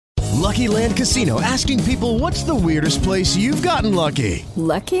Lucky Land Casino, asking people, what's the weirdest place you've gotten lucky?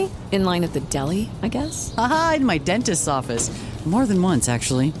 Lucky? In line at the deli, I guess? Aha, in my dentist's office. More than once,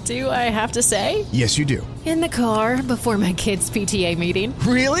 actually. Do I have to say? Yes, you do. In the car before my kids' PTA meeting.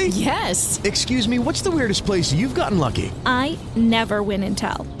 Really? Yes. Excuse me, what's the weirdest place you've gotten lucky? I never win and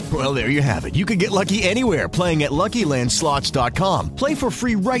tell. Well, there you have it. You can get lucky anywhere, playing at LuckyLandSlots.com. Play for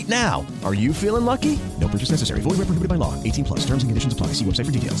free right now. Are you feeling lucky? No purchase necessary. Void where prohibited by law. 18 plus. Terms and conditions apply. See website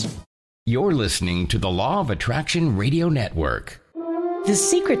for details. You're listening to the Law of Attraction Radio Network. The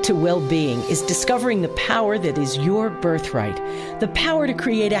secret to well-being is discovering the power that is your birthright, the power to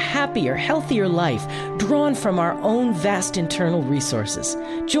create a happier, healthier life drawn from our own vast internal resources.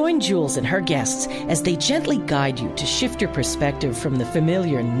 Join Jules and her guests as they gently guide you to shift your perspective from the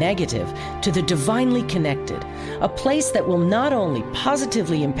familiar negative to the divinely connected, a place that will not only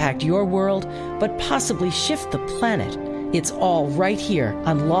positively impact your world, but possibly shift the planet. It's all right here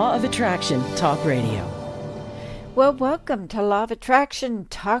on Law of Attraction Talk Radio. Well, welcome to Law of Attraction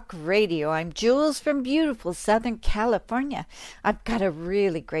Talk Radio. I'm Jules from beautiful Southern California. I've got a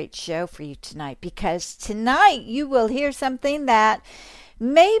really great show for you tonight because tonight you will hear something that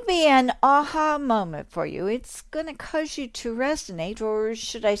may be an aha moment for you. It's going to cause you to resonate, or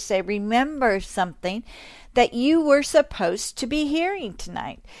should I say remember something that you were supposed to be hearing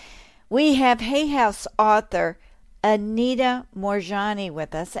tonight. We have Hay House author Anita Moorjani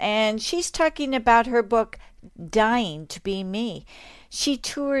with us, and she's talking about her book, Dying to Be Me. She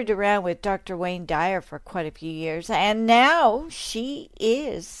toured around with Dr. Wayne Dyer for quite a few years, and now she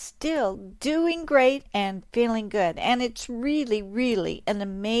is still doing great and feeling good. And it's really, really an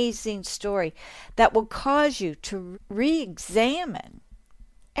amazing story that will cause you to re-examine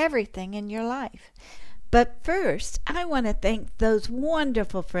everything in your life. But first, I want to thank those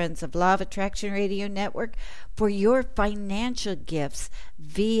wonderful friends of Law of Attraction Radio Network for your financial gifts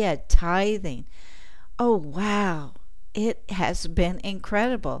via tithing. Oh, wow. It has been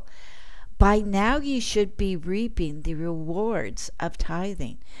incredible. By now, you should be reaping the rewards of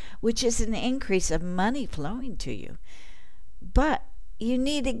tithing, which is an increase of money flowing to you. But you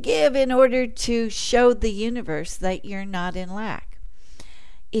need to give in order to show the universe that you're not in lack.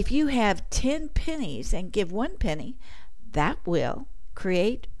 If you have 10 pennies and give 1 penny, that will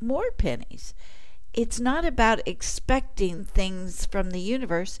create more pennies. It's not about expecting things from the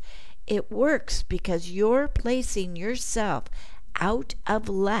universe. It works because you're placing yourself out of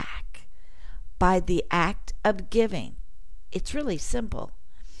lack by the act of giving. It's really simple.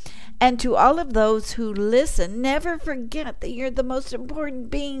 And to all of those who listen, never forget that you're the most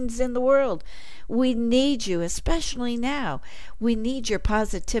important beings in the world. We need you, especially now. We need your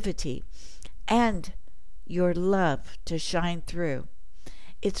positivity and your love to shine through.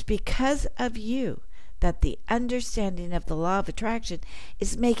 It's because of you that the understanding of the law of attraction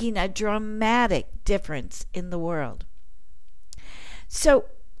is making a dramatic difference in the world. So,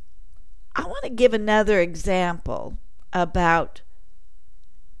 I want to give another example about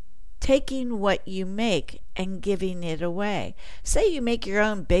taking what you make and giving it away. Say you make your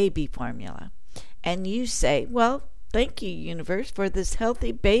own baby formula, and you say, well, thank you, universe, for this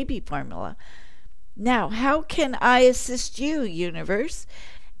healthy baby formula. Now, how can I assist you, universe?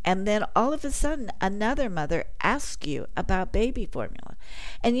 And then all of a sudden, another mother asks you about baby formula.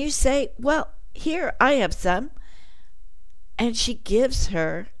 And you say, well, here, I have some. And she gives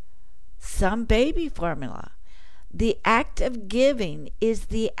her some baby formula. The act of giving is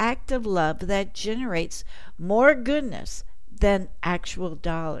the act of love that generates more goodness than actual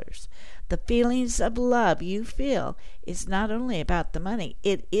dollars. The feelings of love you feel is not only about the money,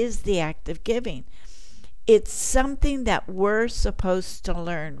 it is the act of giving. It's something that we're supposed to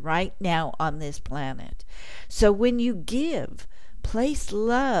learn right now on this planet. So when you give, place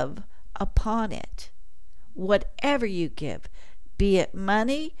love upon it. Whatever you give, be it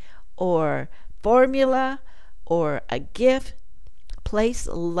money or formula or a gift, place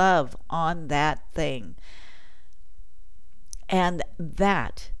love on that thing. And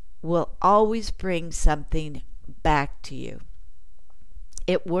that will always bring something back to you.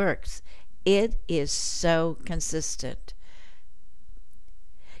 It works. It is so consistent.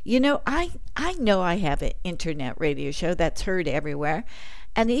 You know I know I have an internet radio show that's heard everywhere.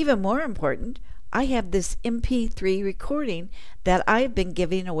 And even more important, I have this MP3 recording that I've been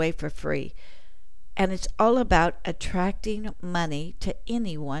giving away for free. And it's all about attracting money to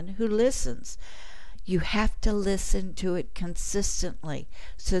anyone who listens. You have to listen to it consistently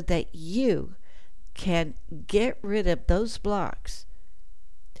so that you can get rid of those blocks.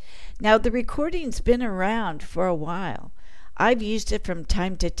 Now, the recording's been around for a while. I've used it from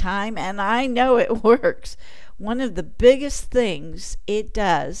time to time, and I know it works. One of the biggest things it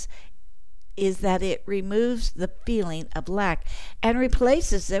does is that it removes the feeling of lack and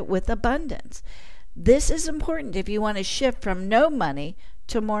replaces it with abundance. This is important if you want to shift from no money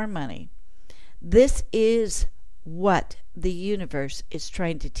to more money. This is what the universe is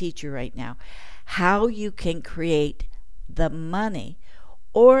trying to teach you right now. How you can create the money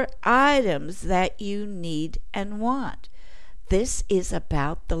or items that you need and want. This is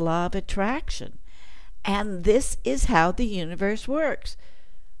about the law of attraction. And this is how the universe works.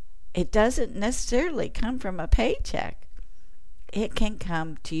 It doesn't necessarily come from a paycheck. It can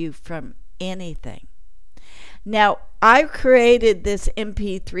come to you from anything. Now, I created this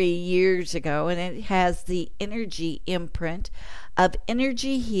MP3 years ago, and it has the energy imprint of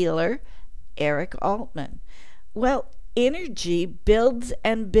energy healer Eric Altman. Well, energy builds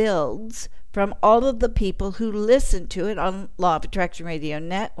and builds from all of the people who listen to it on Law of Attraction Radio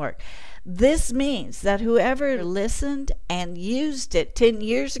Network. This means that whoever listened and used it 10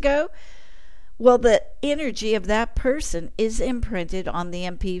 years ago, well, the energy of that person is imprinted on the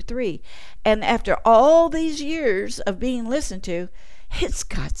MP3. And after all these years of being listened to, it's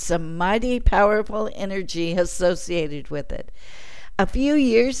got some mighty powerful energy associated with it. A few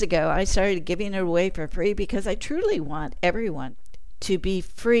years ago, I started giving it away for free because I truly want everyone to be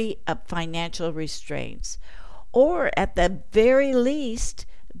free of financial restraints, or at the very least,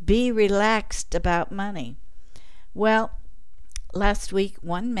 be relaxed about money. Well, last week,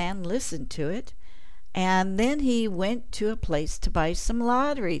 one man listened to it, and then he went to a place to buy some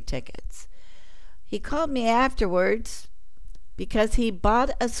lottery tickets. He called me afterwards because he bought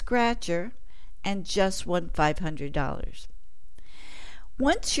a scratcher and just won $500.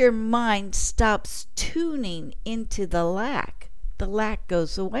 Once your mind stops tuning into the lack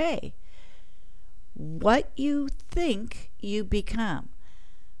goes away. What you think, you become.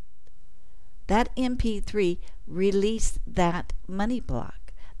 That MP3 released that money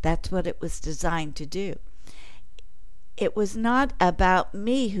block. That's what it was designed to do. It was not about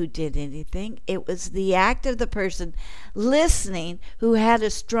me who did anything. It was the act of the person listening who had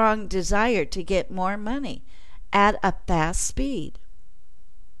a strong desire to get more money at a fast speed.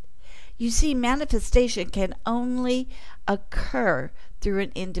 You see, manifestation can only occur through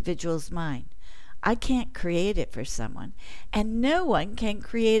an individual's mind. I can't create it for someone, and no one can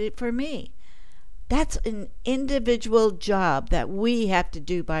create it for me. That's an individual job that we have to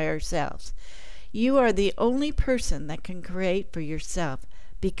do by ourselves. You are the only person that can create for yourself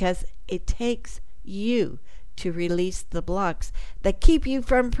because it takes you to release the blocks that keep you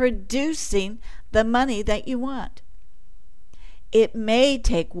from producing the money that you want. It may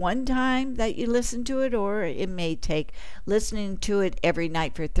take one time that you listen to it, or it may take listening to it every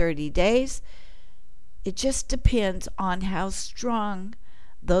night for 30 days. It just depends on how strong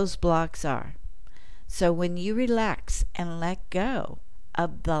those blocks are. So when you relax and let go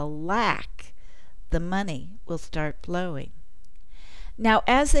of the lack, the money will start flowing. Now,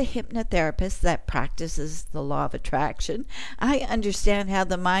 as a hypnotherapist that practices the law of attraction, I understand how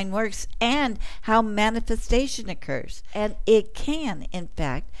the mind works and how manifestation occurs. And it can, in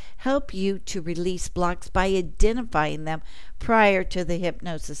fact, help you to release blocks by identifying them prior to the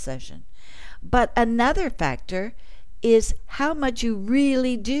hypnosis session. But another factor is how much you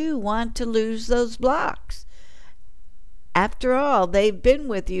really do want to lose those blocks. After all, they've been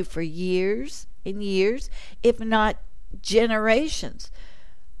with you for years and years, if not generations.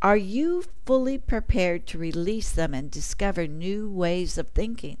 Are you fully prepared to release them and discover new ways of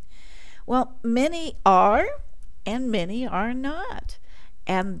thinking? Well, many are and many are not.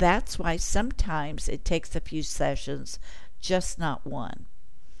 And that's why sometimes it takes a few sessions, just not one.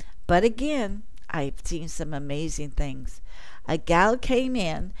 But again, I've seen some amazing things. A gal came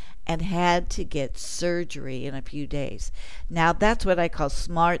in and had to get surgery in a few days. Now that's what I call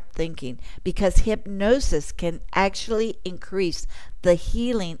smart thinking, because hypnosis can actually increase the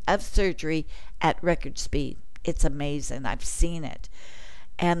healing of surgery at record speed. It's amazing. I've seen it.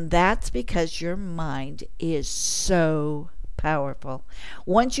 And that's because your mind is so powerful.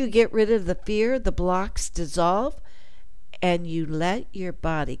 Once you get rid of the fear, the blocks dissolve, and you let your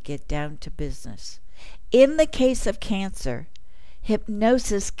body get down to business. In the case of cancer,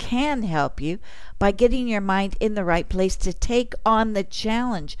 hypnosis can help you by getting your mind in the right place to take on the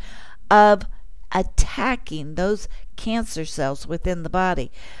challenge of attacking those cancer cells within the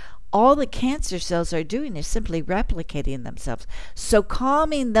body. All the cancer cells are doing is simply replicating themselves. So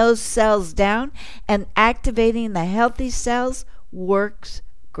calming those cells down and activating the healthy cells works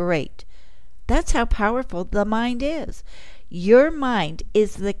great. That's how powerful the mind is. Your mind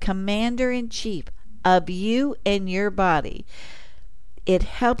is the commander-in-chief of you and your body. It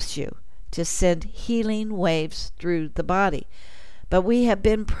helps you to send healing waves through the body. But we have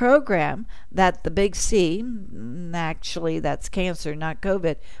been programmed that the big C, actually that's cancer, not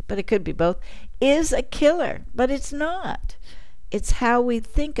COVID, but it could be both, is a killer. But it's not. It's how we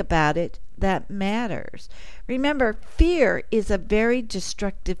think about it that matters. Remember, fear is a very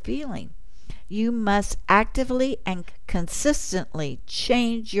destructive feeling. You must actively and consistently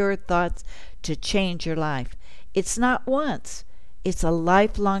change your thoughts to change your life. It's not once. It's a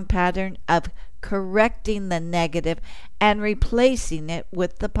lifelong pattern of correcting the negative and replacing it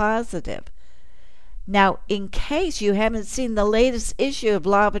with the positive. Now, in case you haven't seen the latest issue of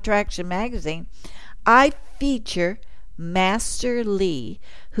Law of Attraction magazine, I feature Master Lee,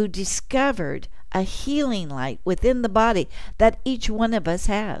 who discovered a healing light within the body that each one of us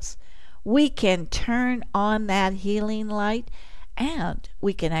has. We can turn on that healing light, and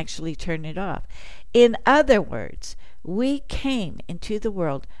we can actually turn it off. In other words, we came into the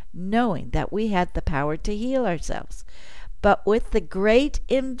world knowing that we had the power to heal ourselves. But with the great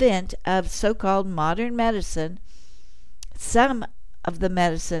invent of so-called modern medicine, some of the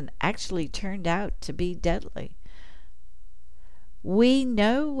medicine actually turned out to be deadly. We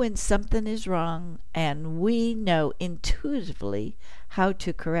know when something is wrong, and we know intuitively how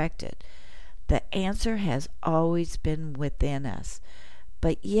to correct it. The answer has always been within us.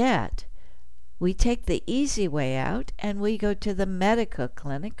 But yet, we take the easy way out, and we go to the medical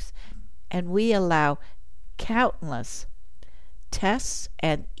clinics, and we allow countless tests,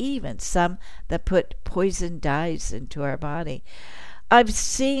 and even some that put poison dyes into our body. I've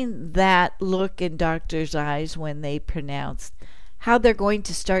seen that look in doctors' eyes when they pronounce how they're going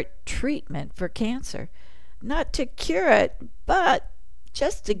to start treatment for cancer. Not to cure it, but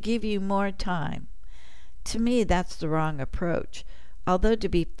just to give you more time. To me, that's the wrong approach. Although, to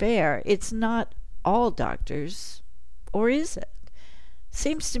be fair, it's not all doctors, or is it?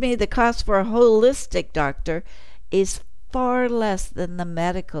 Seems to me the cost for a holistic doctor is far less than the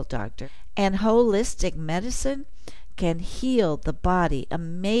medical doctor. And holistic medicine can heal the body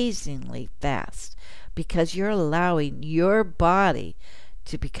amazingly fast because you're allowing your body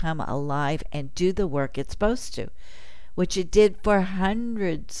to become alive and do the work it's supposed to, which it did for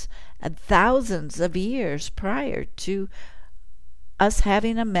hundreds and thousands of years prior to us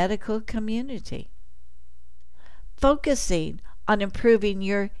having a medical community. Focusing on improving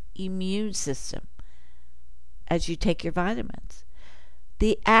your immune system as you take your vitamins.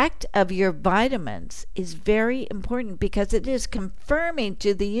 The act of your vitamins is very important because it is confirming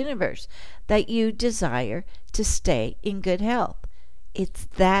to the universe that you desire to stay in good health. It's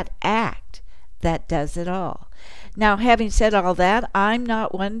that act that does it all. Now, having said all that, I'm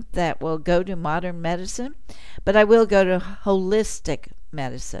not one that will go to modern medicine, but I will go to holistic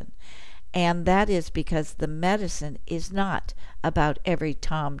medicine. And that is because the medicine is not about every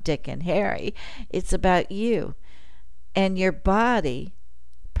Tom, Dick, and Harry. It's about you. And your body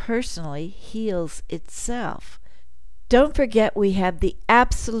personally heals itself. Don't forget we have the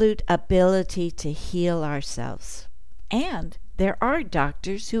absolute ability to heal ourselves. And there are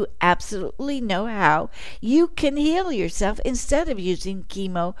doctors who absolutely know how you can heal yourself instead of using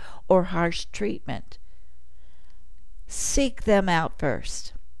chemo or harsh treatment. Seek them out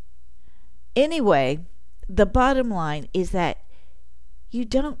first. Anyway, the bottom line is that you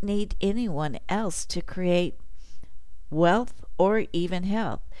don't need anyone else to create wealth or even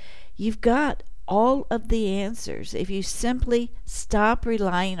health. You've got all of the answers if you simply stop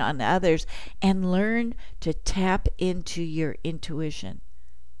relying on others and learn to tap into your intuition.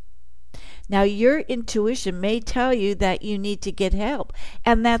 Now, your intuition may tell you that you need to get help,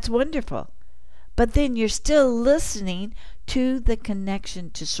 and that's wonderful. But then you're still listening to the connection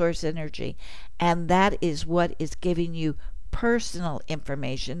to source energy, and that is what is giving you personal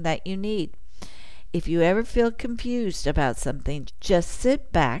information that you need. If you ever feel confused about something, just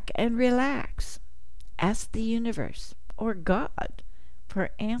sit back and relax. Ask the universe or God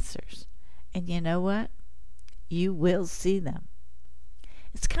for answers. And you know what? You will see them.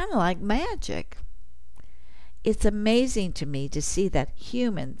 It's kind of like magic. It's amazing to me to see that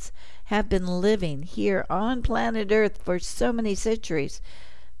humans have been living here on planet Earth for so many centuries,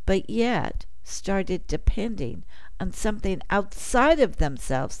 but yet started depending on something outside of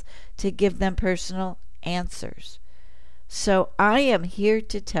themselves to give them personal answers. So I am here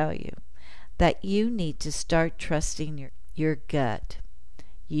to tell you that you need to start trusting your gut.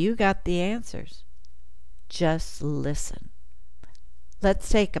 You got the answers. Just listen. Let's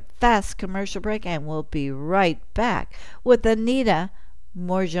take a fast commercial break and we'll be right back with Anita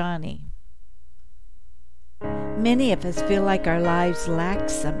Moorjani. Many of us feel like our lives lack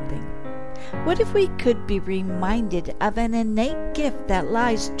something. What if we could be reminded of an innate gift that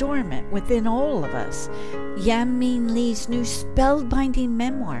lies dormant within all of us? Yamin Lee's new spellbinding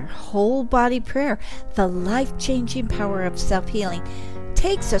memoir, Whole Body Prayer, The Life-Changing Power of Self-Healing,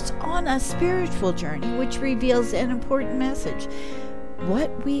 takes us on a spiritual journey which reveals an important message.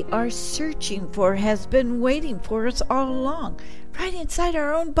 What we are searching for has been waiting for us all along, right inside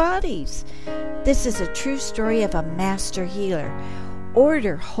our own bodies. This is a true story of a master healer.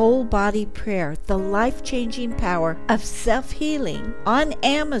 Order Whole Body Prayer, The Life-Changing Power of Self-Healing on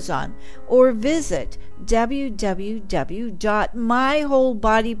Amazon or visit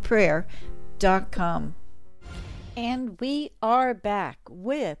www.mywholebodyprayer.com. And we are back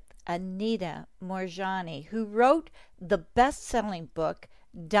with Anita Moorjani, who wrote the best-selling book,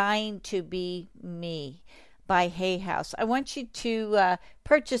 Dying to Be Me, by Hay House. I want you to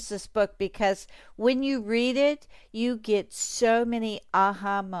purchase this book because when you read it, you get so many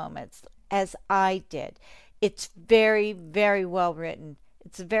aha moments, as I did. It's very, very well written.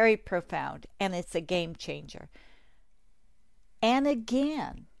 It's very profound, and it's a game changer. And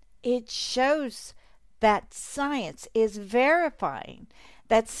again, it shows that science is verifying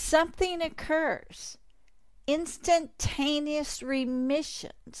that something occurs. Instantaneous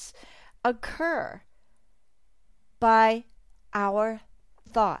remissions occur by our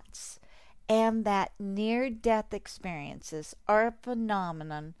thoughts, and that near-death experiences are a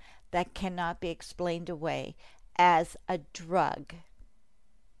phenomenon that cannot be explained away as a drug.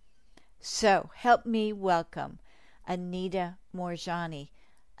 So help me welcome Anita Moorjani.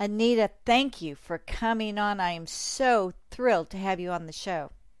 Anita, thank you for coming on. I am so thrilled to have you on the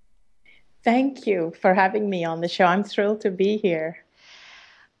show. Thank you for having me on the show. I'm thrilled to be here.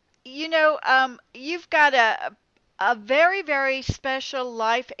 You know, you've got a very, very special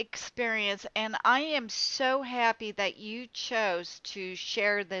life experience, and I am so happy that you chose to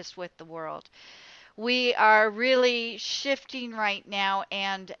share this with the world. We are really shifting right now,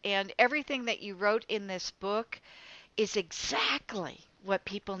 and everything that you wrote in this book is exactly what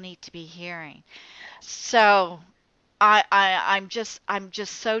people need to be hearing. So I'm just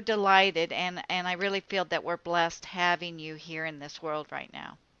so delighted, and I really feel that we're blessed having you here in this world right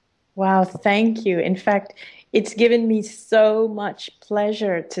now. Wow, thank you. In fact, it's given me so much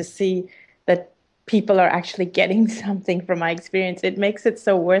pleasure to see that people are actually getting something from my experience. It makes it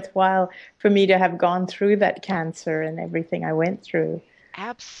so worthwhile for me to have gone through that cancer and everything I went through.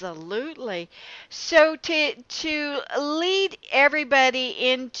 Absolutely. So to lead everybody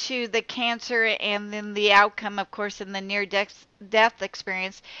into the cancer and then the outcome, of course, in the near death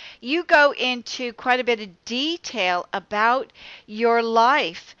experience, you go into quite a bit of detail about your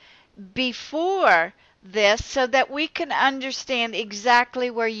life before this so that we can understand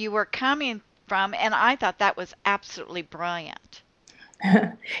exactly where you were coming from, and I thought that was absolutely brilliant.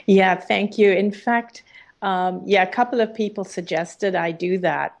 Yeah, thank you. In fact, a couple of people suggested I do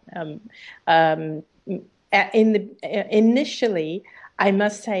that. Initially, I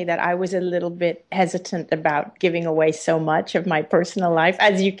must say that I was a little bit hesitant about giving away so much of my personal life.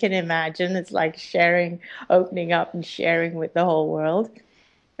 As you can imagine, it's like opening up and sharing with the whole world.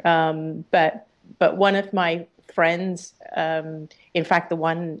 But one of my friends, in fact, the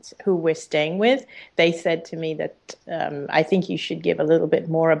ones who we're staying with, they said to me that I think you should give a little bit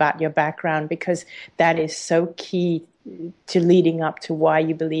more about your background because that is so key to leading up to why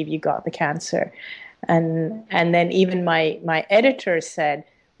you believe you got the cancer. And then even my editor said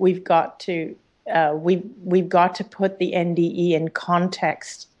we've got to put the NDE in the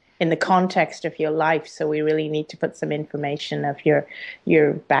context of your life. So we really need to put some information of your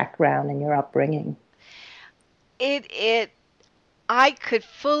background and your upbringing. I could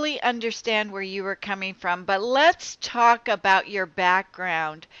fully understand where you were coming from, but let's talk about your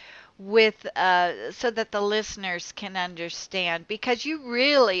background with so that the listeners can understand, because you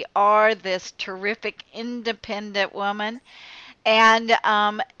really are this terrific independent woman, and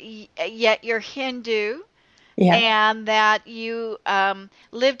yet you're Hindu. Yeah. And that you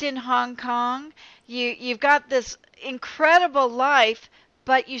lived in Hong Kong. You've got this incredible life,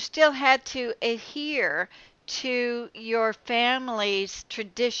 but you still had to adhere to your family's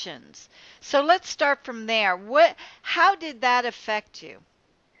traditions. So let's start from there. How did that affect you?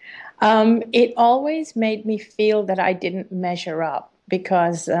 It always made me feel that I didn't measure up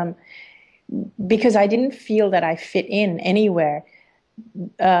because I didn't feel that I fit in anywhere.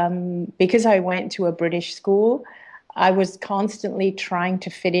 Because I went to a British school, I was constantly trying to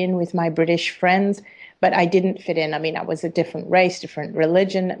fit in with my British friends, but I didn't fit in. I mean, I was a different race, different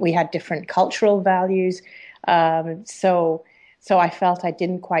religion. We had different cultural values. So I felt I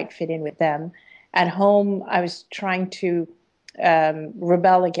didn't quite fit in with them. At home, I was trying to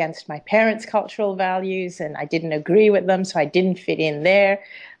rebel against my parents' cultural values, and I didn't agree with them, so I didn't fit in there.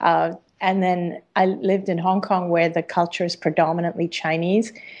 And then I lived in Hong Kong, where the culture is predominantly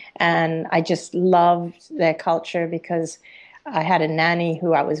Chinese, and I just loved their culture because I had a nanny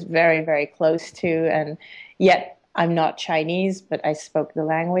who I was very, very close to, and yet I'm not Chinese, but I spoke the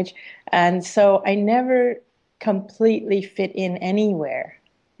language. And so I never completely fit in anywhere.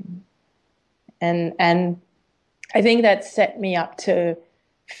 And I think that set me up to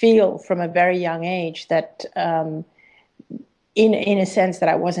feel from a very young age that, in a sense, that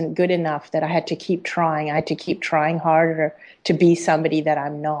I wasn't good enough, that I had to keep trying. I had to keep trying harder to be somebody that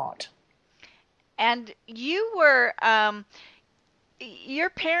I'm not. And you were, your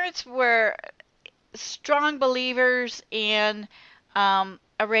parents were strong believers in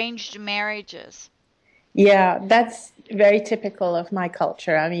arranged marriages. Yeah, that's very typical of my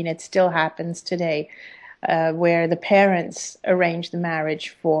culture. I mean, it still happens today, where the parents arrange the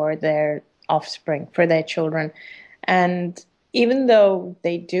marriage for their offspring, for their children. And even though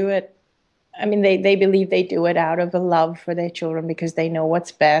they do it, I mean, they believe they do it out of a love for their children because they know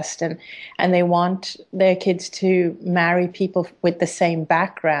what's best, and they want their kids to marry people with the same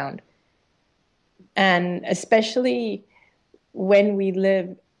background. And especially when we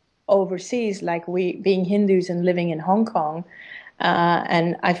live overseas, like we being Hindus and living in Hong Kong,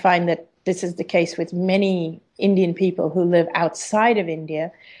 and I find that this is the case with many Indian people who live outside of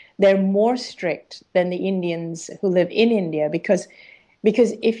India. They're more strict than the Indians who live in India because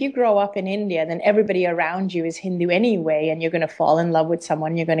if you grow up in India, then everybody around you is Hindu anyway, and you're going to fall in love with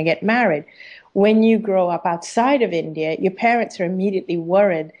someone, you're going to get married. When you grow up outside of India, your parents are immediately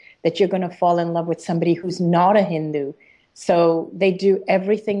worried that you're going to fall in love with somebody who's not a Hindu. So they do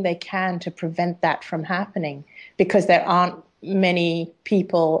everything they can to prevent that from happening because there aren't many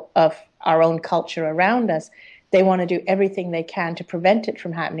people of our own culture around us. They want to do everything they can to prevent it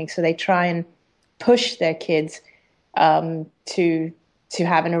from happening. So they try and push their kids to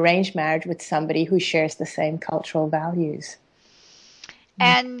have an arranged marriage with somebody who shares the same cultural values.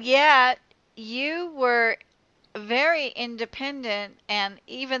 And yet you were very independent, and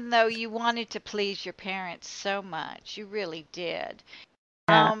even though you wanted to please your parents so much, you really did.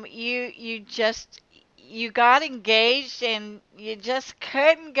 You got engaged and you just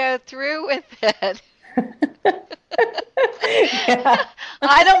couldn't go through with it. Yeah.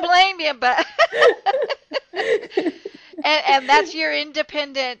 I don't blame you, but and that's your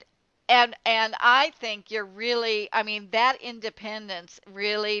independent, and I think you're really, I mean, that independence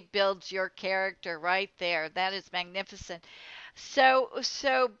really builds your character right there. That is magnificent.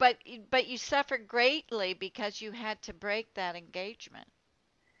 But you suffered greatly because you had to break that engagement.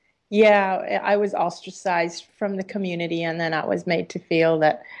 Yeah, I was ostracized from the community, and then I was made to feel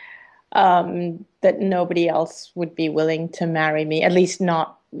that that nobody else would be willing to marry me, at least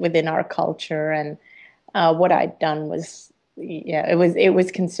not within our culture. And what I'd done was, yeah, it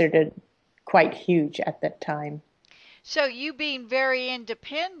was considered quite huge at that time. So you being very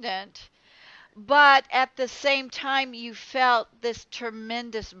independent, but at the same time you felt this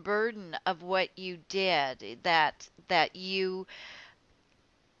tremendous burden of what you did, that you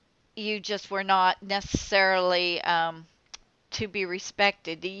just were not necessarily to be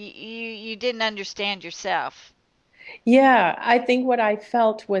respected. You didn't understand yourself. Yeah, I think what I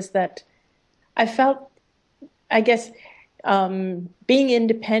felt was that I felt, I guess, being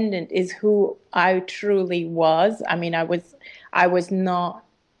independent is who I truly was. I mean, I was not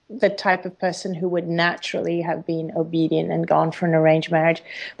the type of person who would naturally have been obedient and gone for an arranged marriage.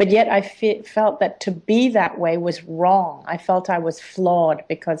 But yet I felt that to be that way was wrong. I felt I was flawed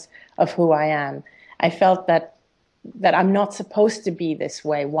because of who I am. I felt that I'm not supposed to be this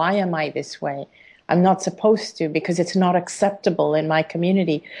way. Why am I this way? I'm not supposed to because it's not acceptable in my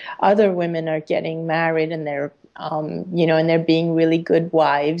community. Other women are getting married and they're and they're being really good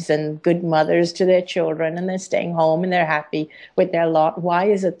wives and good mothers to their children, and they're staying home and they're happy with their lot. Why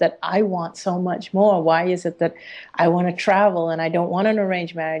is it that I want so much more? Why is it that I want to travel and I don't want an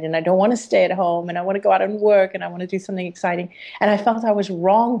arranged marriage and I don't want to stay at home and I want to go out and work and I want to do something exciting? And I felt I was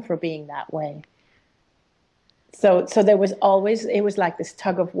wrong for being that way. So there was always, it was like this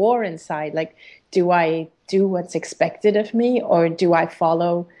tug of war inside. Like, do I do what's expected of me or do I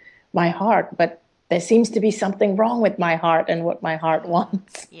follow my heart? But there seems to be something wrong with my heart and what my heart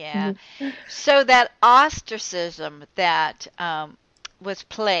wants. Yeah. So that ostracism that was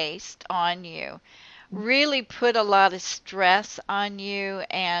placed on you really put a lot of stress on you,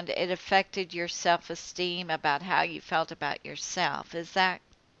 and it affected your self-esteem about how you felt about yourself. Is that?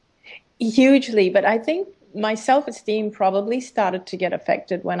 Hugely, but I think my self-esteem probably started to get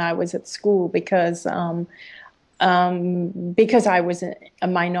affected when I was at school because because I was a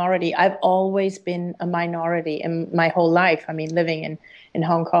minority. I've always been a minority in my whole life. I mean, living in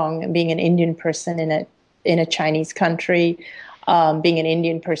Hong Kong and being an Indian person in a Chinese country, being an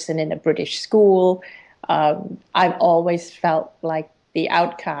Indian person in a British school. I've always felt like the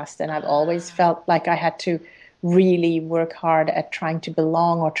outcast, and I've always felt like I had to really work hard at trying to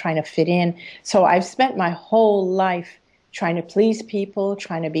belong or trying to fit in. So I've spent my whole life trying to please people,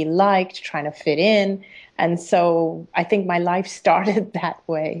 trying to be liked, trying to fit in. And so I think my life started that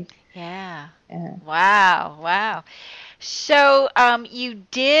way. Yeah. Yeah. Wow. Wow. So you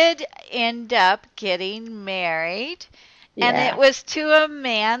did end up getting married, and it Yeah. was to a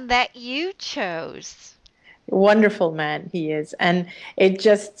man that you chose. Wonderful man he is. And it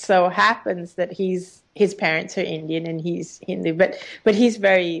just so happens that his parents are Indian and he's Hindu, but he's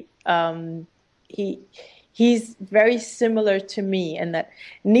very he he's very similar to me in that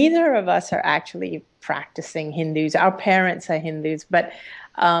neither of us are actually practicing Hindus. Our parents are Hindus, but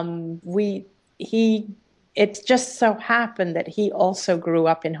it just so happened that he also grew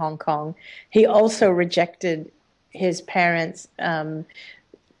up in Hong Kong. He also rejected his parents'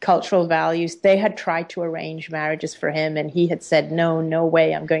 cultural values. They had tried to arrange marriages for him, and he had said, no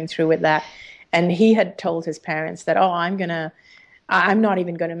way, I'm going through with that. And he had told his parents that, I'm not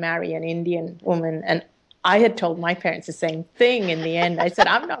even going to marry an Indian woman. And I had told my parents the same thing in the end. I said,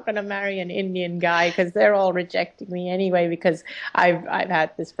 I'm not going to marry an Indian guy because they're all rejecting me anyway because I've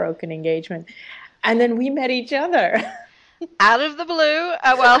had this broken engagement. And then we met each other. Out of the blue,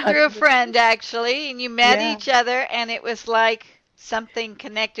 through a friend actually, and you met each other, and it was like something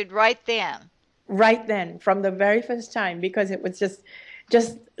connected right then. Right then, from the very first time, because it was just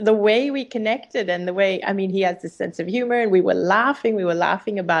the way we connected and the way, I mean, he has this sense of humor, and we were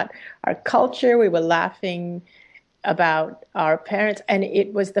laughing about our culture, we were laughing about our parents, and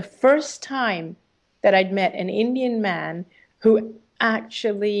it was the first time that I'd met an Indian man who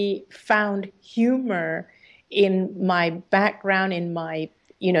actually found humor in my background, in my,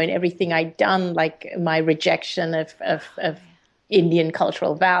 in everything I'd done, like my rejection of Indian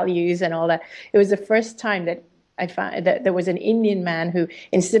cultural values and all that. It was the first time that I found that there was an Indian man who,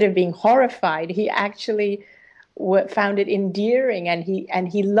 instead of being horrified, he actually found it endearing, and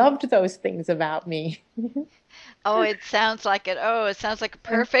he loved those things about me. Oh, it sounds like it. Oh, it sounds like a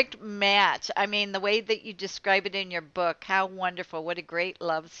perfect match. I mean, the way that you describe it in your book, how wonderful. What a great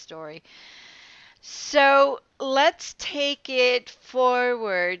love story. So let's take it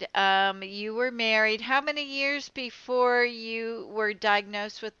forward. You were married. How many years before you were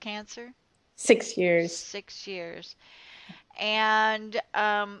diagnosed with cancer? 6 years. 6 years. And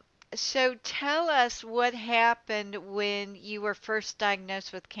so tell us what happened when you were first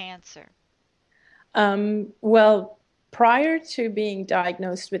diagnosed with cancer. Well, prior to being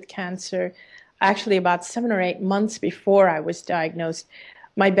diagnosed with cancer, actually about 7 or 8 months before I was diagnosed,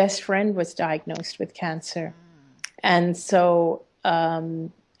 my best friend was diagnosed with cancer. And so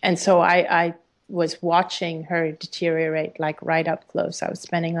I was watching her deteriorate, like right up close. I was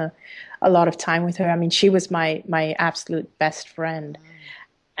spending a lot of time with her. I mean, she was my absolute best friend.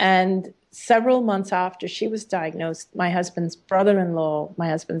 And several months after she was diagnosed, my husband's brother-in-law, my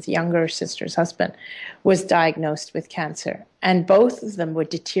husband's younger sister's husband, was diagnosed with cancer. And both of them were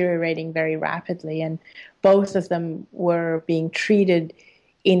deteriorating very rapidly. And both of them were being treated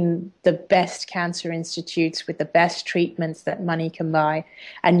in the best cancer institutes with the best treatments that money can buy,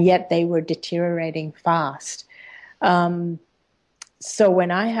 and yet they were deteriorating fast. So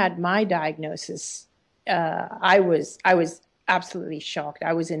when I had my diagnosis, I was absolutely shocked.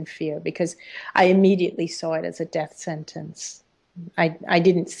 I was in fear because I immediately saw it as a death sentence. I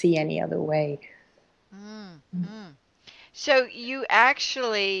didn't see any other way. So you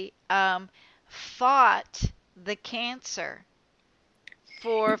actually fought the cancer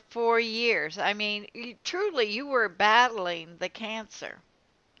for 4 years. I mean, you were battling the cancer.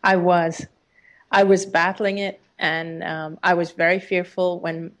 I was battling it, and I was very fearful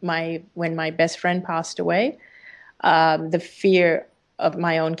when my best friend passed away. The fear of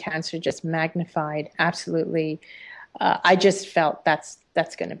my own cancer just magnified. Absolutely, I just felt that's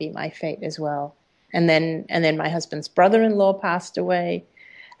going to be my fate as well. And then my husband's brother-in-law passed away,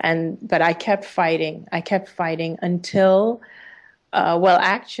 but I kept fighting. I kept fighting until.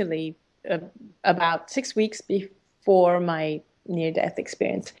 About 6 weeks before my near-death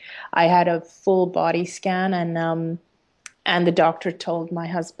experience, I had a full body scan, and the doctor told my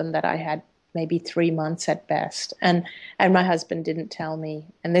husband that I had maybe 3 months at best, and my husband didn't tell me.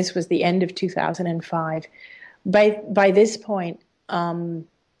 And this was the end of 2005. By this point, the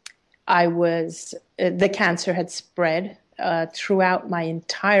cancer had spread throughout my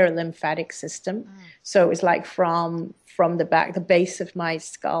entire lymphatic system. So it was like from the back, the base of my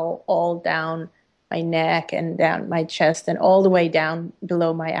skull, all down my neck and down my chest and all the way down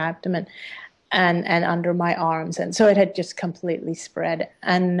below my abdomen and under my arms. And so it had just completely spread.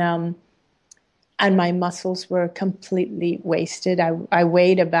 And my muscles were completely wasted. I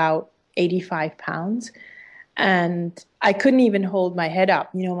weighed about 85 pounds and I couldn't even hold my head up.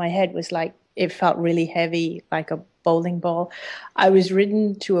 You know, my head was like, it felt really heavy, like a bowling ball. I was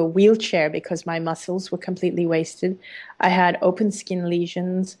ridden to a wheelchair because my muscles were completely wasted. I had open skin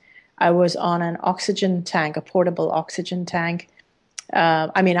lesions. I was on an oxygen tank, a portable oxygen tank.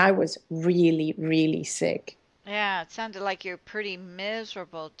 I was really, really sick. Yeah, it sounded like you're pretty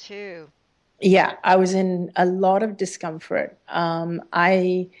miserable too. Yeah, I was in a lot of discomfort.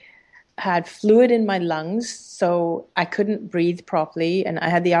 I had fluid in my lungs, so I couldn't breathe properly, and I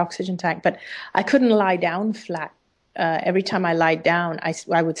had the oxygen tank, but I couldn't lie down flat. Every time I lied down,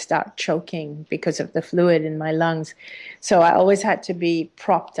 I would start choking because of the fluid in my lungs. So I always had to be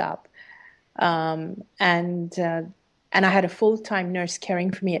propped up. And I had a full-time nurse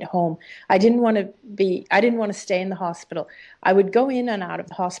caring for me at home. I didn't want to stay in the hospital. I would go in and out of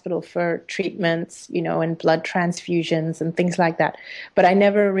the hospital for treatments, you know, and blood transfusions and things like that. But I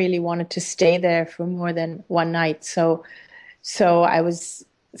never really wanted to stay there for more than one night. So I was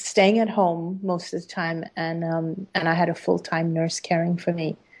staying at home most of the time, and I had a full-time nurse caring for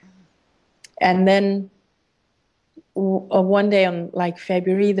me. And then one day on like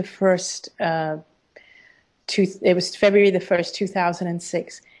February the 1st, it was February the 1st,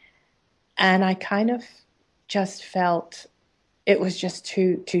 2006. And I kind of just felt it was just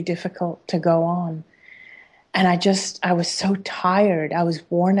too difficult to go on. And I was so tired. I was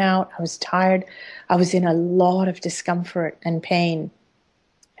worn out. I was tired. I was in a lot of discomfort and pain.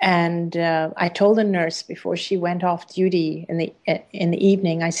 And I told the nurse before she went off duty in the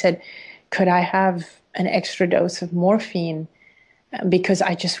evening, I said, could I have an extra dose of morphine? Because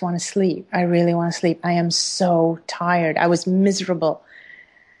I just want to sleep. I really want to sleep. I am so tired. I was miserable.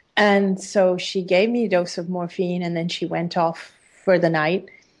 And so she gave me a dose of morphine, and then she went off for the night.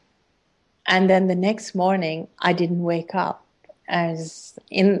 And then the next morning, I didn't wake up. I was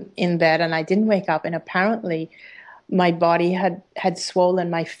in bed, and I didn't wake up. And apparently, my body had swollen.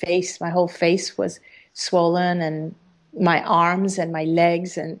 My whole face was swollen, and my arms and my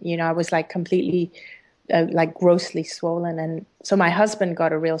legs. And, you know, I was like completely like grossly swollen. And so my husband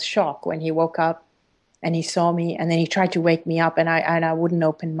got a real shock when he woke up and he saw me, and then he tried to wake me up, and I wouldn't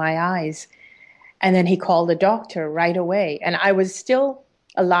open my eyes. And then he called the doctor right away, and I was still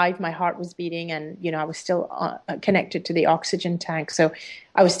alive. My heart was beating, and, you know, I was still connected to the oxygen tank. So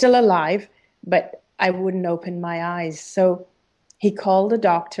I was still alive, but I wouldn't open my eyes. So he called the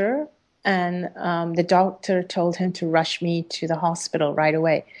doctor, and the doctor told him to rush me to the hospital right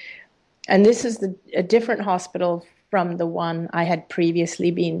away. And this is a different hospital from the one I had previously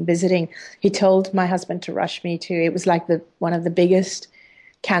been visiting. He told my husband to rush me to, it was like one of the biggest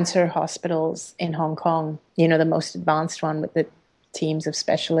cancer hospitals in Hong Kong, you know, the most advanced one with the teams of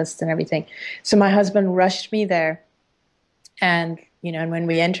specialists and everything. So my husband rushed me there. And, you know, and when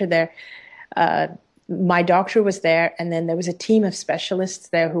we entered there, my doctor was there, and then there was a team of specialists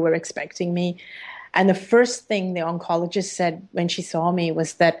there who were expecting me. And the first thing the oncologist said when she saw me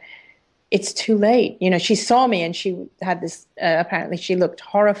was that it's too late. You know, she saw me and she had this, apparently she looked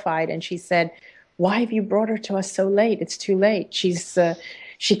horrified, and she said, why have you brought her to us so late? It's too late. She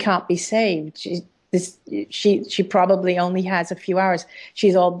can't be saved. She probably only has a few hours.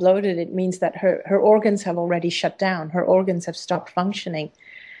 She's all bloated. It means that her organs have already shut down. Her organs have stopped functioning.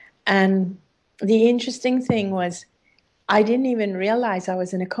 And the interesting thing was, I didn't even realize I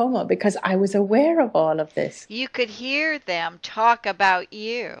was in a coma because I was aware of all of this. You could hear them talk about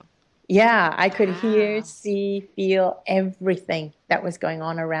you. Yeah, I could hear, see, feel everything that was going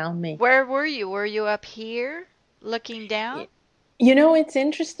on around me. Where were you? Were you up here looking down? You know, it's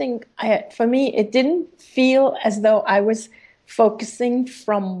interesting. For me, it didn't feel as though I was focusing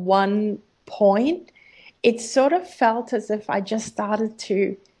from one point. It sort of felt as if I just started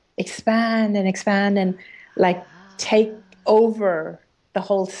to expand and like take over the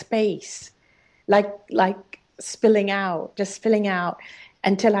whole space, like spilling out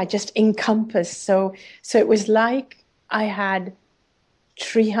until I just encompassed. So it was like I had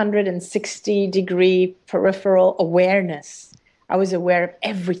 360-degree peripheral awareness. I was aware of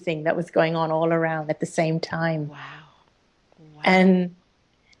everything that was going on all around at the same time. Wow.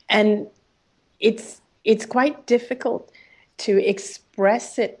 And it's quite difficult to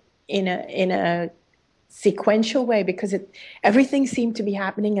express it in a sequential way because everything seemed to be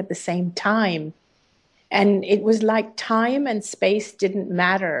happening at the same time. And it was like time and space didn't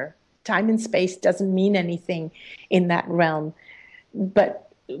matter. Time and space doesn't mean anything in that realm. But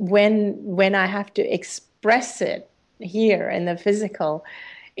when I have to express it here in the physical,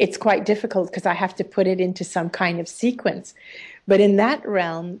 it's quite difficult because I have to put it into some kind of sequence. But in that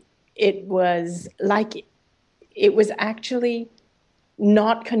realm, it was actually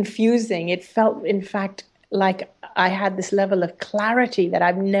not confusing. It felt, in fact, like I had this level of clarity that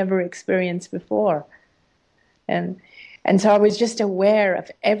I've never experienced before. And so I was just aware of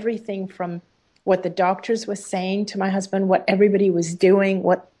everything from what the doctors were saying to my husband, what everybody was doing,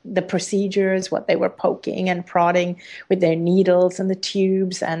 what the procedures, what they were poking and prodding with their needles and the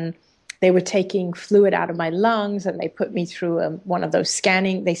tubes, and they were taking fluid out of my lungs, and they put me through one of those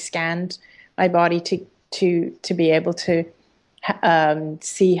scanning. They scanned my body to be able to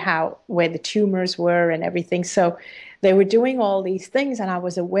see where the tumors were and everything. So they were doing all these things, and I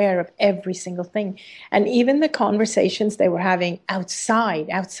was aware of every single thing. And even the conversations they were having outside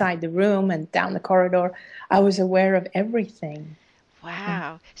the room and down the corridor, I was aware of everything.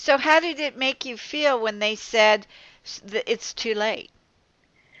 Wow. So how did it make you feel when they said that it's too late?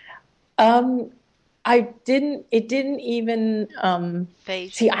 It didn't even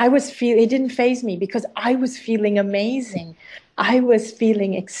it didn't faze me because I was feeling amazing. I was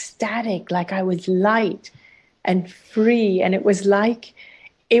feeling ecstatic, like I was light and free. And it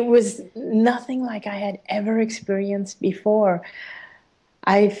was nothing like I had ever experienced before.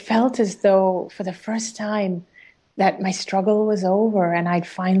 I felt as though for the first time that my struggle was over and I'd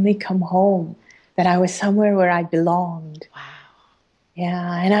finally come home, that I was somewhere where I belonged. Wow.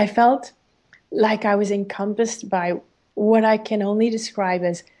 Yeah, and I felt like I was encompassed by what I can only describe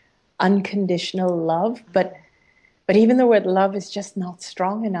as unconditional love. But even the word love is just not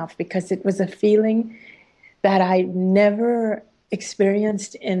strong enough, because it was a feeling that I never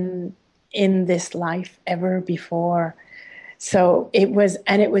experienced in this life ever before. So it was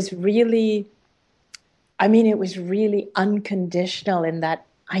really unconditional in that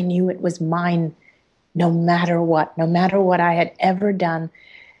I knew it was mine no matter what I had ever done.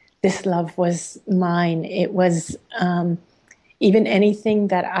 This love was mine. It was even anything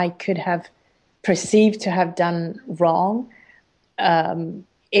that I could have perceived to have done wrong.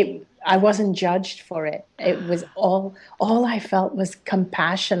 I wasn't judged for it. It was all I felt was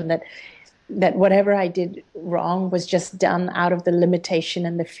compassion, that whatever I did wrong was just done out of the limitation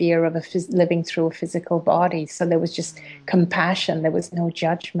and the fear of living through a physical body. So there was just compassion. There was no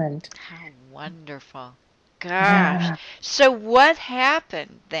judgment. How wonderful. Gosh. Yeah. So what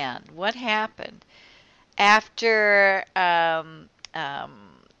happened then? What happened after,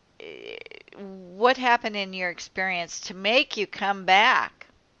 what happened in your experience to make you come back?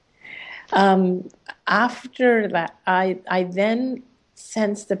 After that, I then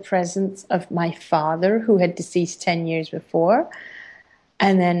sensed the presence of my father, who had deceased 10 years before,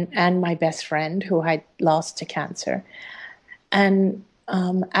 and my best friend, who I'd lost to cancer. And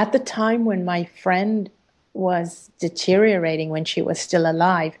at the time when my friend was deteriorating, when she was still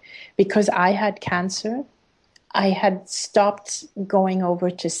alive, because I had cancer, I had stopped going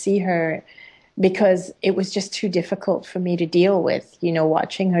over to see her because it was just too difficult for me to deal with,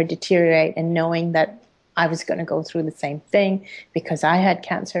 watching her deteriorate and knowing that I was going to go through the same thing because I had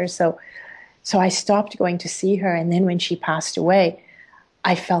cancer. So I stopped going to see her. And then when she passed away,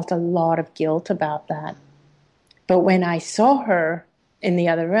 I felt a lot of guilt about that. But when I saw her in the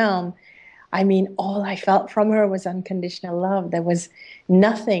other realm, all I felt from her was unconditional love. There was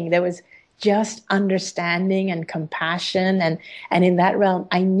nothing. There was just understanding and compassion. And in that realm,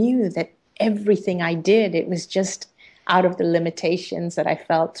 I knew that everything I did, it was just out of the limitations that I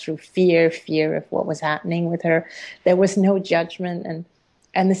felt through fear of what was happening with her. There was no judgment.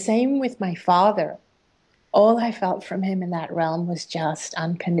 And the same with my father. All I felt from him in that realm was just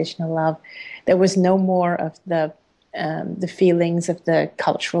unconditional love. There was no more of the feelings of the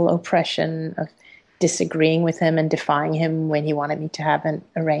cultural oppression of disagreeing with him and defying him when he wanted me to have an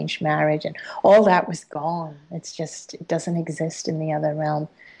arranged marriage, and all that was gone. It doesn't exist in the other realm.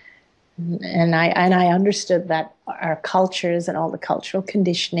 And I understood that our cultures and all the cultural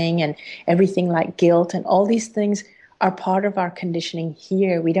conditioning and everything like guilt and all these things are part of our conditioning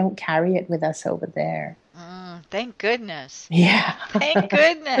here. We don't carry it with us over there. Thank goodness. Yeah. Thank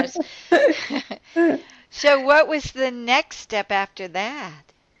goodness. So what was the next step after that?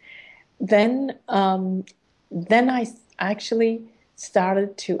 Then I actually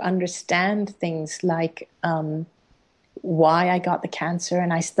started to understand things like why I got the cancer,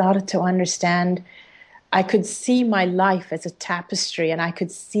 and I started to understand. I could see my life as a tapestry, and I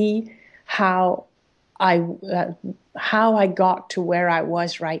could see how I how I got to where I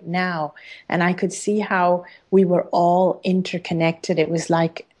was right now. And I could see how we were all interconnected. It was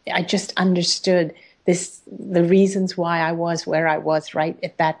like I just understood the reasons why I was where I was right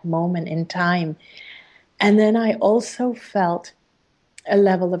at that moment in time. And then I also felt a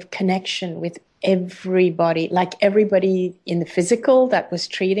level of connection with everybody, like everybody in the physical that was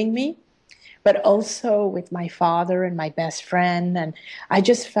treating me, but also with my father and my best friend. And I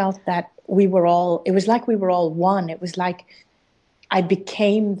just felt that it was like we were all one. It was like I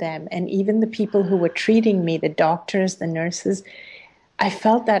became them. And even the people who were treating me, the doctors, the nurses, I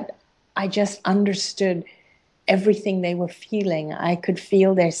felt that I just understood everything they were feeling. I could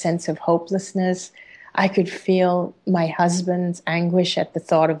feel their sense of hopelessness. I could feel my husband's anguish at the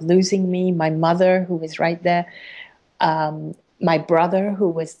thought of losing me, my mother, who was right there, my brother, who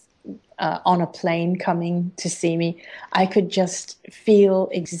was on a plane coming to see me. I could just feel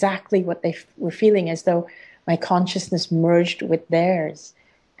exactly what they were feeling, as though my consciousness merged with theirs.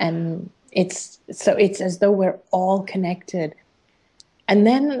 And it's as though we're all connected. And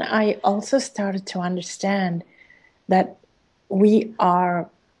then I also started to understand that we are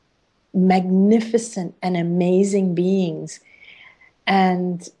magnificent and amazing beings.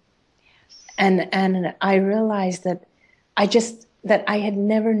 And I realized that I had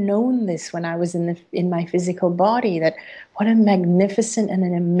never known this when I was in my physical body, that what a magnificent and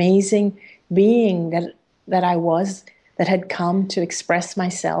an amazing being that I was, that had come to express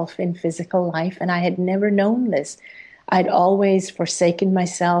myself in physical life. And I had never known this. I'd always forsaken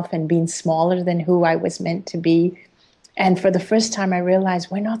myself and been smaller than who I was meant to be. And for the first time, I realized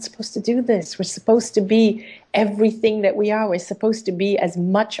we're not supposed to do this. We're supposed to be everything that we are. We're supposed to be as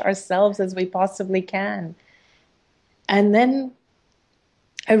much ourselves as we possibly can. And then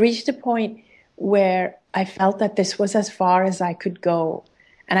I reached a point where I felt that this was as far as I could go.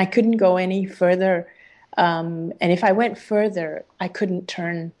 And I couldn't go any further. And if I went further, I couldn't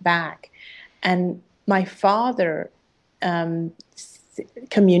turn back. And my father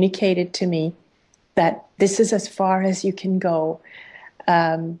communicated to me that this is as far as you can go.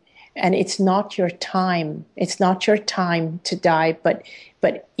 And it's not your time. It's not your time to die, but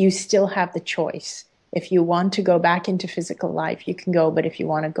you still have the choice. If you want to go back into physical life, you can go. But if you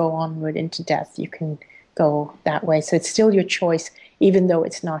want to go onward into death, you can go that way. So it's still your choice, even though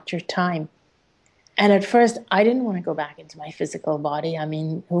it's not your time. And at first, I didn't want to go back into my physical body. I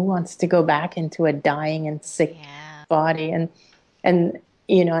mean, who wants to go back into a dying and sick body? And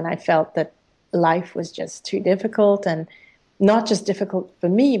I felt that life was just too difficult, and not just difficult for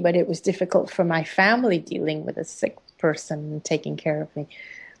me, but it was difficult for my family dealing with a sick person and taking care of me.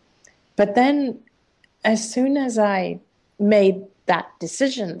 But then as soon as I made that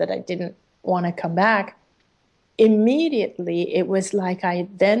decision that I didn't want to come back, immediately it was like I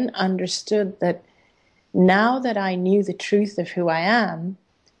then understood that now that I knew the truth of who I am,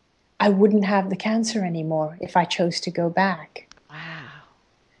 I wouldn't have the cancer anymore if I chose to go back. Wow.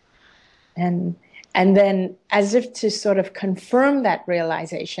 And then, as if to sort of confirm that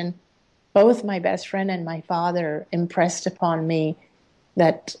realization, both my best friend and my father impressed upon me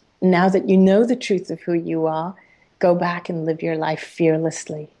that now that you know the truth of who you are, go back and live your life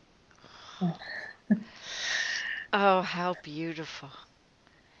fearlessly. Oh, how beautiful.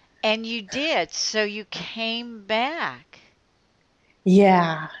 And you did. So you came back.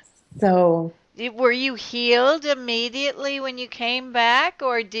 Yeah. So Were you healed immediately when you came back,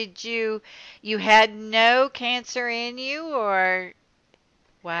 or did you had no cancer in you, or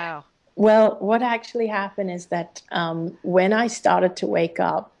wow. well, what actually happened is that when I started to wake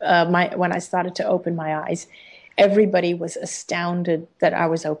up, when I started to open my eyes, everybody was astounded that I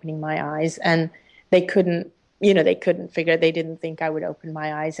was opening my eyes, and they couldn't figure. They didn't think I would open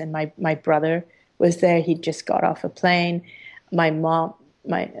my eyes. And my brother was there. He'd just got off a plane. My mom,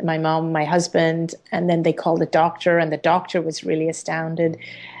 my husband, and then they called the doctor, and the doctor was really astounded.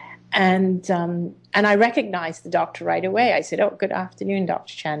 And I recognized the doctor right away. I said, "Oh, good afternoon,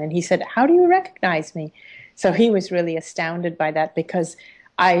 Dr. Chan." And he said, "How do you recognize me?" So he was really astounded by that, because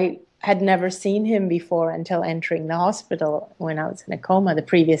I had never seen him before until entering the hospital when I was in a coma the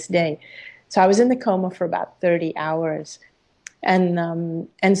previous day. So I was in the coma for about 30 hours. And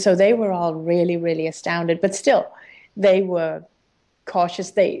so they were all really, really astounded. But still, they were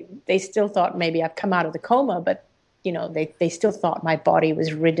cautious. They still thought maybe I've come out of the coma, but they still thought my body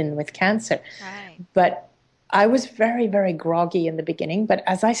was ridden with cancer. Right. But I was very, very groggy in the beginning. But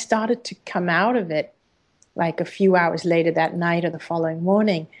as I started to come out of it, like a few hours later that night or the following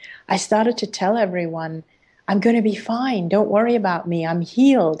morning, I started to tell everyone, "I'm going to be fine. Don't worry about me. I'm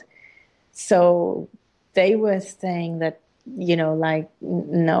healed." So they were saying that, no, like,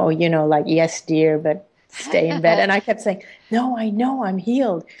 "Yes, dear, but stay in bed. And I kept saying, no, I know I'm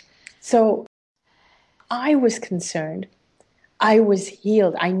healed. So I was concerned. I was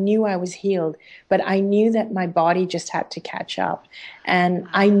healed. I knew I was healed, but I knew that my body just had to catch up. And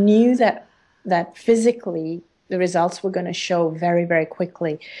I knew that physically the results were going to show very, very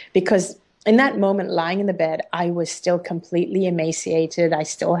quickly, because in that moment, lying in the bed, I was still completely emaciated. I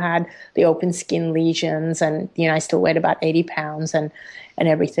still had the open skin lesions, and I still weighed about 80 pounds and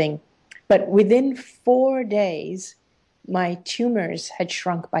everything. But within 4 days, my tumors had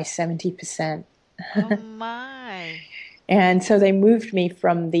shrunk by 70%. Oh my. And so they moved me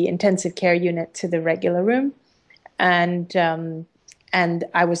from the intensive care unit to the regular room. And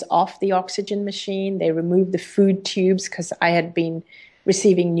I was off the oxygen machine. They removed the food tubes because I had been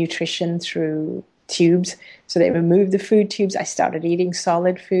receiving nutrition through tubes. So they removed the food tubes. I started eating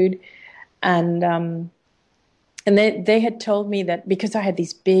solid food. And they had told me that because I had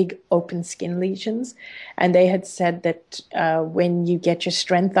these big open skin lesions, and they had said that when you get your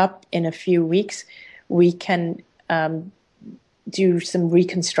strength up in a few weeks, we can do some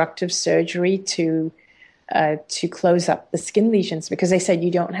reconstructive surgery to close up the skin lesions, because they said you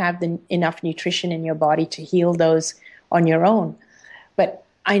don't have enough nutrition in your body to heal those on your own. But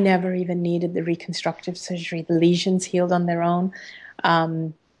I never even needed the reconstructive surgery. The lesions healed on their own.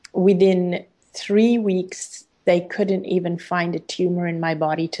 Within 3 weeks, they couldn't even find a tumor in my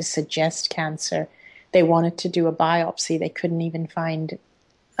body to suggest cancer. They wanted to do a biopsy. They couldn't even find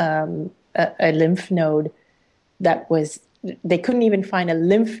a lymph node they couldn't even find a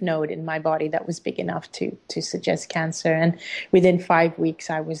lymph node in my body that was big enough to suggest cancer. And within 5 weeks,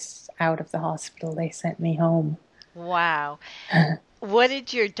 I was out of the hospital. They sent me home. Wow. What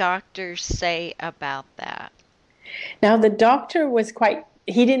did your doctor say about that? Now, the doctor was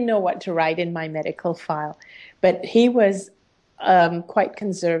he didn't know what to write in my medical file, but he was quite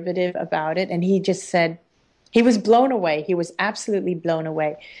conservative about it. And he just said, he was blown away. He was absolutely blown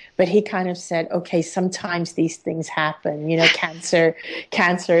away. But he kind of said, okay, sometimes these things happen. Cancer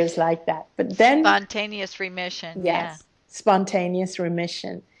is like that. But then spontaneous remission. Yes, spontaneous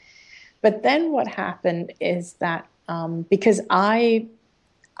remission. But then what happened is that because I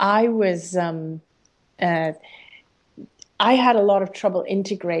was I had a lot of trouble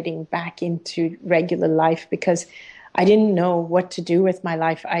integrating back into regular life, because I didn't know what to do with my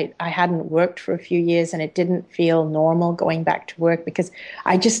life. I hadn't worked for a few years, and it didn't feel normal going back to work, because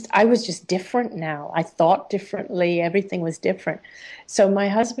I was just different now. I thought differently. Everything was different. So my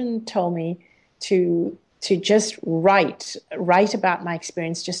husband told me to just write about my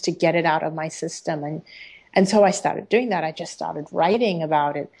experience, just to get it out of my system. And so I started doing that. I just started writing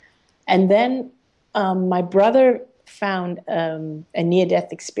about it. And then my brother found a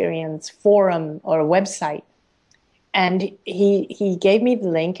near-death experience forum or a website. And he gave me the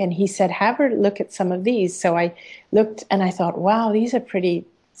link, and he said, have her look at some of these. So I looked, and I thought, wow, these are pretty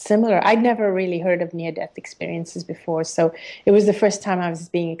similar. I'd never really heard of near-death experiences before. So it was the first time I was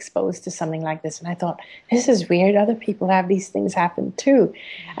being exposed to something like this. And I thought, this is weird. Other people have these things happen too.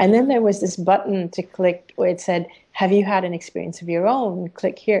 And then there was this button to click where it said, have you had an experience of your own?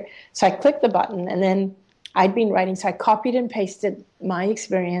 Click here. So I clicked the button, and then I'd been writing. So I copied and pasted my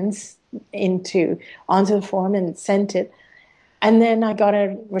experience onto the form and sent it. And then I got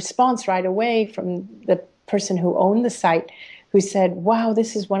a response right away from the person who owned the site, who said, wow,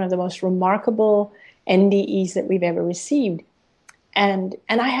 this is one of the most remarkable NDEs that we've ever received. And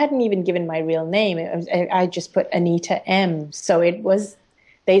I hadn't even given my real name. I just put Anita M. So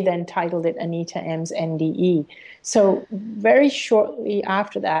they then titled it Anita M's NDE. So very shortly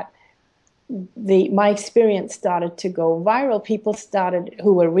after that, my experience started to go viral. People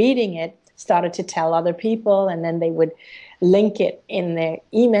who were reading it started to tell other people, and then they would link it in their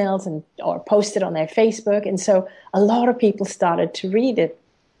emails or post it on their Facebook. And so a lot of people started to read it.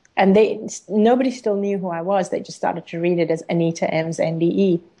 And nobody still knew who I was. They just started to read it as Anita M's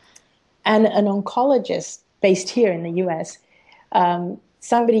NDE. And an oncologist based here in the US,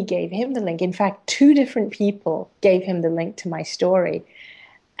 somebody gave him the link. In fact, 2 different people gave him the link to my story.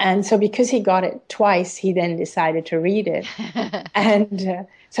 And so because he got it twice, he then decided to read it. And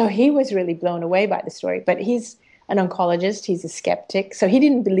so he was really blown away by the story. But he's an oncologist. He's a skeptic. So he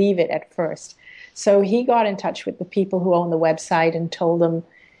didn't believe it at first. So he got in touch with the people who own the website and told them,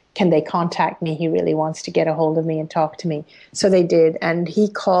 can they contact me? He really wants to get a hold of me and talk to me. So they did. And he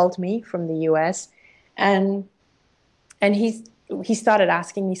called me from the US. And he started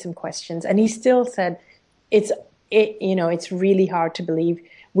asking me some questions. And he still said, it's really hard to believe.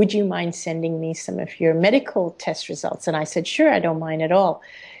 Would you mind sending me some of your medical test results? And I said, sure, I don't mind at all.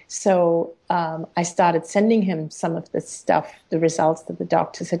 So I started sending him some of the results that the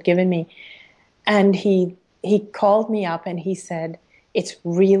doctors had given me. And he called me up and he said, it's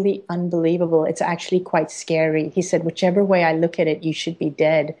really unbelievable. It's actually quite scary. He said, whichever way I look at it, you should be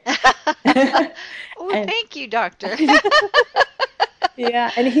dead. Oh, And thank you, doctor.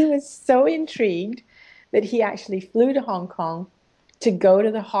 yeah, and he was so intrigued that he actually flew to Hong Kong to go to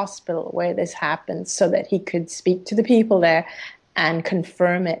the hospital where this happened so that he could speak to the people there and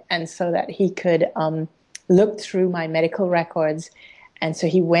confirm it, and so that he could look through my medical records. And so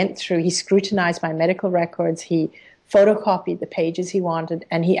he scrutinized my medical records, he photocopied the pages he wanted,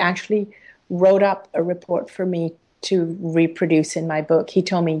 and he actually wrote up a report for me to reproduce in my book. He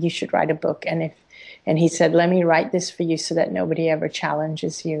told me, you should write a book, and he said, let me write this for you so that nobody ever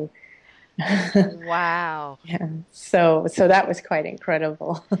challenges you. Wow. Yeah. So that was quite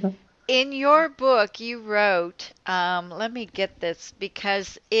incredible. In your book, you wrote, let me get this,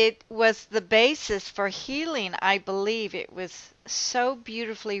 because it was the basis for healing, I believe. It was so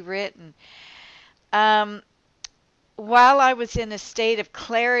beautifully written. Um, While I was in a state of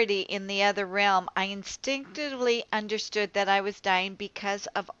clarity in the other realm, I instinctively understood that I was dying because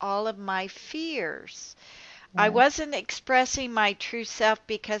of all of my fears. I Yeah. wasn't expressing my true self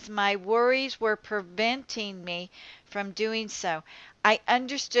because my worries were preventing me from doing so. I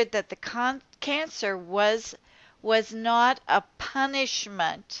understood that the cancer was not a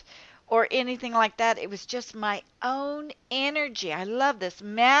punishment or anything like that. It was just my own energy. I love this,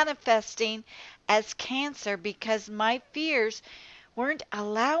 manifesting as cancer because my fears weren't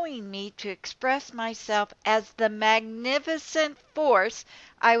allowing me to express myself as the magnificent force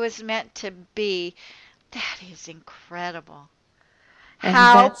I was meant to be. That is incredible. And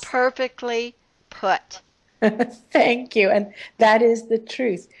How that's perfectly put. thank you. And that is the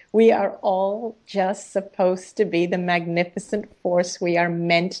truth. We are all just supposed to be the magnificent force we are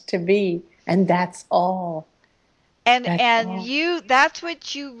meant to be. And that's all. And That's and all. you that's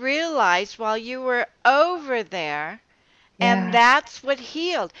what you realized while you were over there, and Yeah. that's what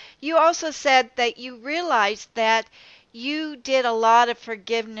healed. You also said that you realized that you did a lot of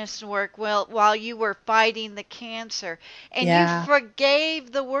forgiveness work while you were fighting the cancer, and you Yeah.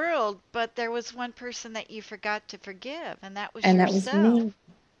 forgave the world, but there was one person that you forgot to forgive, and that was And that was yourself. me.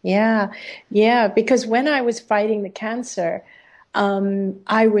 Yeah. Yeah. Because when I was fighting the cancer,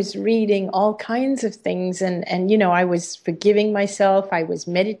 I was reading all kinds of things, and I was forgiving myself, I was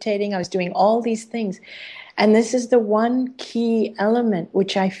meditating, I was doing all these things. And this is the one key element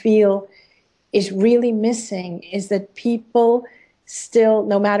which I feel is really missing, is that people still,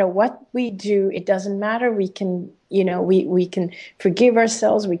 no matter what we do, it doesn't matter. We can, we can forgive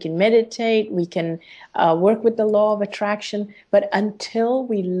ourselves, we can meditate, we can work with the law of attraction, but until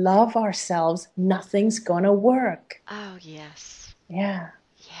we love ourselves, nothing's gonna work. Oh, yes. Yeah.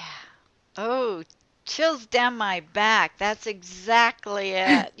 Yeah. Oh, chills down my back. That's exactly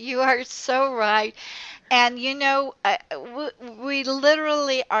it. You are so right. And we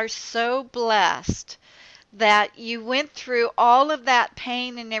literally are so blessed that you went through all of that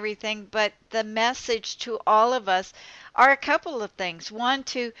pain and everything, but the message to all of us are a couple of things. One,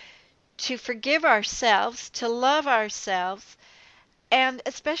 to forgive ourselves, to love ourselves, and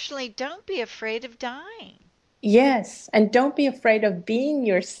especially don't be afraid of dying Yes. And don't be afraid of being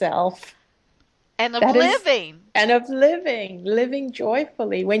yourself. and of That is, living. and of living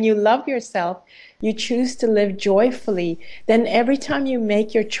joyfully. When you love yourself, you choose to live joyfully. Then every time you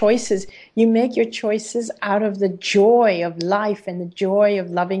make your choices out of the joy of life and the joy of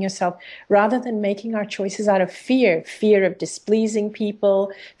loving yourself, rather than making our choices out of fear of displeasing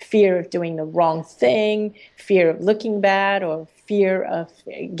people, fear of doing the wrong thing, fear of looking bad, or fear of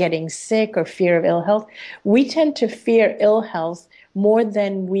getting sick, or fear of ill health. We tend to fear ill health more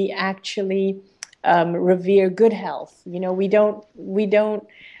than we actually revere good health. Good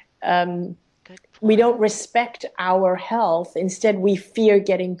We point. don't respect our health. Instead, we fear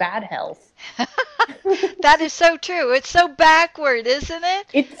getting bad health. That is so true. It's so backward, isn't it?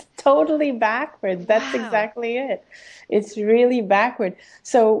 It's totally backward. That's Wow. exactly it. It's really backward.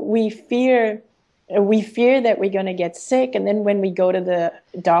 So we fear that we're going to get sick, and then when we go to the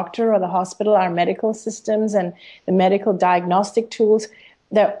doctor or the hospital, our medical systems and the medical diagnostic tools,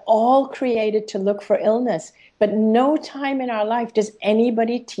 they're all created to look for illness. But no time in our life does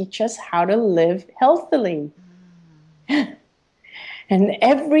anybody teach us how to live healthily. And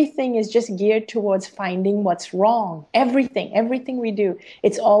everything is just geared towards finding what's wrong. Everything we do.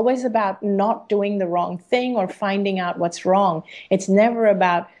 It's always about not doing the wrong thing or finding out what's wrong. It's never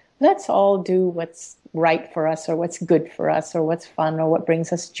about, let's all do what's right for us, or what's good for us, or what's fun, or what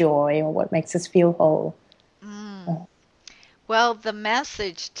brings us joy, or what makes us feel whole. Mm. Well, the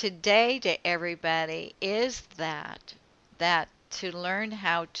message today to everybody is that to learn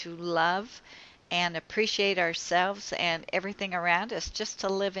how to love and appreciate ourselves and everything around us, just to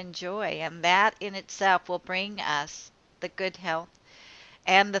live in joy. And that in itself will bring us the good health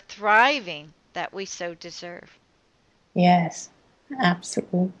and the thriving that we so deserve. Yes,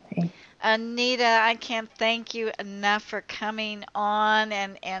 absolutely. Anita, I can't thank you enough for coming on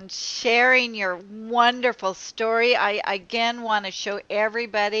and sharing your wonderful story. I again want to show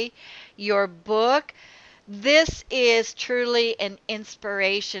everybody your book. This is truly an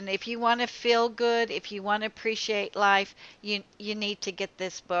inspiration. If you want to feel good, if you want to appreciate life, you need to get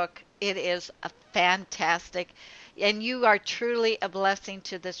this book. It is a fantastic, and you are truly a blessing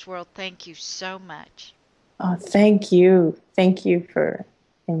to this world. Thank you so much. Oh, thank you. Thank you for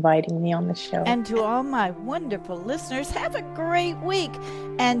inviting me on the show. And to all my wonderful listeners, have a great week.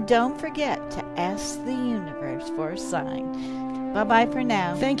 And don't forget to ask the universe for a sign. Bye-bye for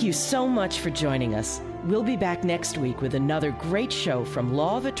now. Thank you so much for joining us. We'll be back next week with another great show from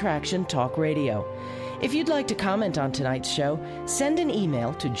Law of Attraction Talk Radio. If you'd like to comment on tonight's show, send an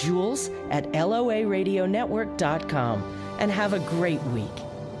email to jules@loaradionetwork.com and have a great week.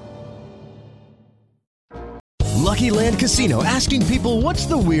 Lucky Land Casino, asking people, what's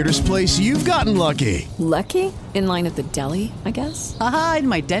the weirdest place you've gotten lucky? Lucky? In line at the deli, I guess? Aha, in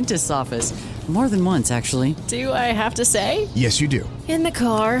my dentist's office. More than once, actually. Do I have to say? Yes, you do. In the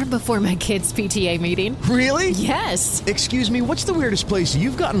car before my kids' PTA meeting. Really? Yes. Excuse me, what's the weirdest place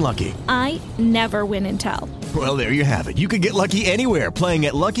you've gotten lucky? I never win and tell. Well, there you have it. You can get lucky anywhere, playing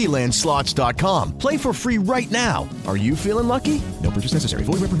at LuckyLandSlots.com. Play for free right now. Are you feeling lucky? No purchase necessary.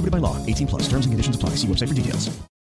 Void where prohibited by law. 18+. Terms and conditions apply. See website for details.